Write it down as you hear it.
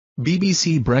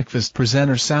BBC Breakfast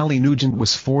presenter Sally Nugent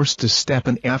was forced to step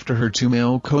in after her two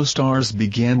male co-stars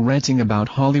began ranting about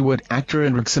Hollywood actor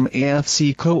and Wrexham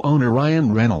AFC co-owner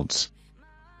Ryan Reynolds.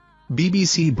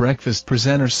 BBC Breakfast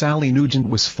presenter Sally Nugent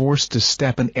was forced to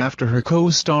step in after her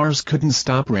co-stars couldn't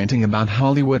stop ranting about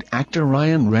Hollywood actor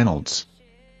Ryan Reynolds.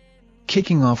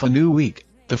 Kicking off a new week,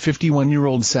 the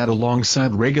 51-year-old sat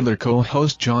alongside regular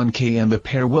co-host John Kay and the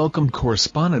pair welcomed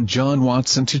correspondent John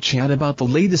Watson to chat about the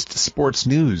latest sports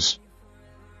news.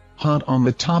 Hot on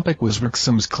the topic was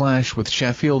Wrexham's clash with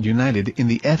Sheffield United in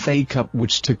the FA Cup,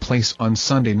 which took place on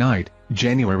Sunday night,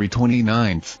 January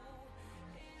 29th.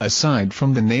 Aside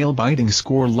from the nail-biting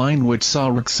scoreline which saw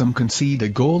Wrexham concede a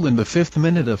goal in the 5th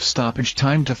minute of stoppage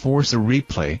time to force a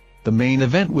replay, the main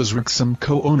event was Wrexham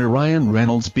co-owner Ryan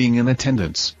Reynolds being in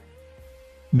attendance.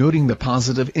 Noting the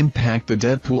positive impact the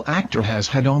Deadpool actor has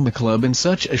had on the club in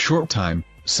such a short time,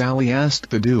 Sally asked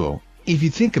the duo, "If you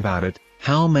think about it,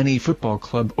 how many football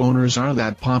club owners are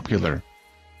that popular?"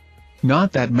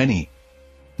 "Not that many,"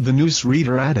 the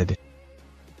newsreader added.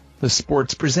 The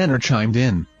sports presenter chimed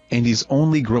in, "And he's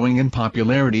only growing in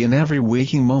popularity in every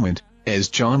waking moment," as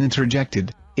John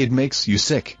interjected, "It makes you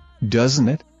sick, doesn't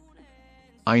it?"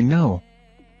 "I know,"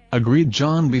 agreed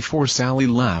John before Sally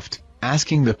laughed,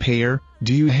 asking the pair,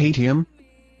 "Do you hate him?"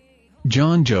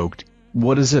 John joked,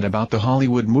 "What is it about the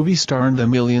Hollywood movie star and the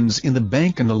millions in the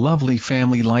bank and the lovely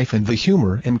family life and the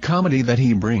humor and comedy that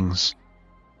he brings?"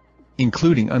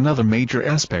 Including another major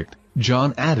aspect,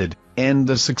 John added, "And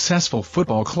the successful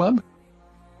football club?"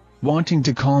 Wanting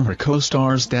to calm her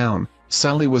co-stars down,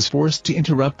 Sally was forced to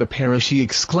interrupt the pair as she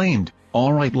exclaimed,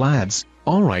 "All right lads,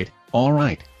 all right, all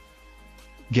right."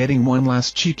 Getting one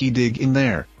last cheeky dig in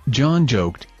there, John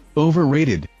joked,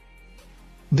 "Overrated."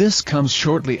 This comes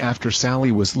shortly after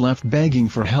Sally was left begging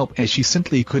for help as she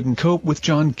simply couldn't cope with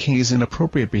John Kay's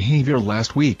inappropriate behavior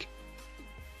last week.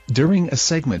 During a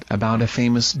segment about a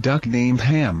famous duck named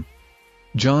Ham,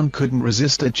 John couldn't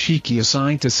resist a cheeky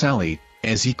aside to Sally,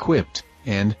 as he quipped,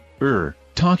 "And,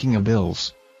 talking of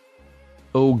bills."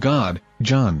 "Oh God,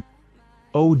 John.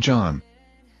 Oh John,"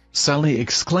 Sally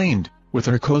exclaimed, with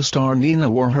her co-star Nina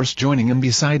Warhurst joining in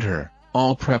beside her,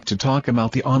 all prepped to talk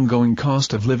about the ongoing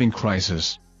cost of living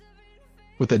crisis.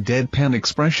 With a deadpan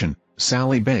expression,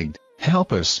 Sally begged,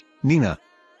 "Help us, Nina.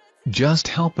 Just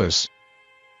help us."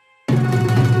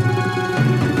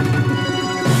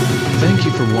 Thank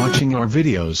you for watching our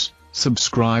videos.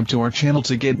 Subscribe to our channel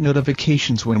to get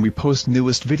notifications when we post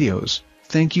newest videos.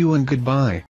 Thank you and goodbye.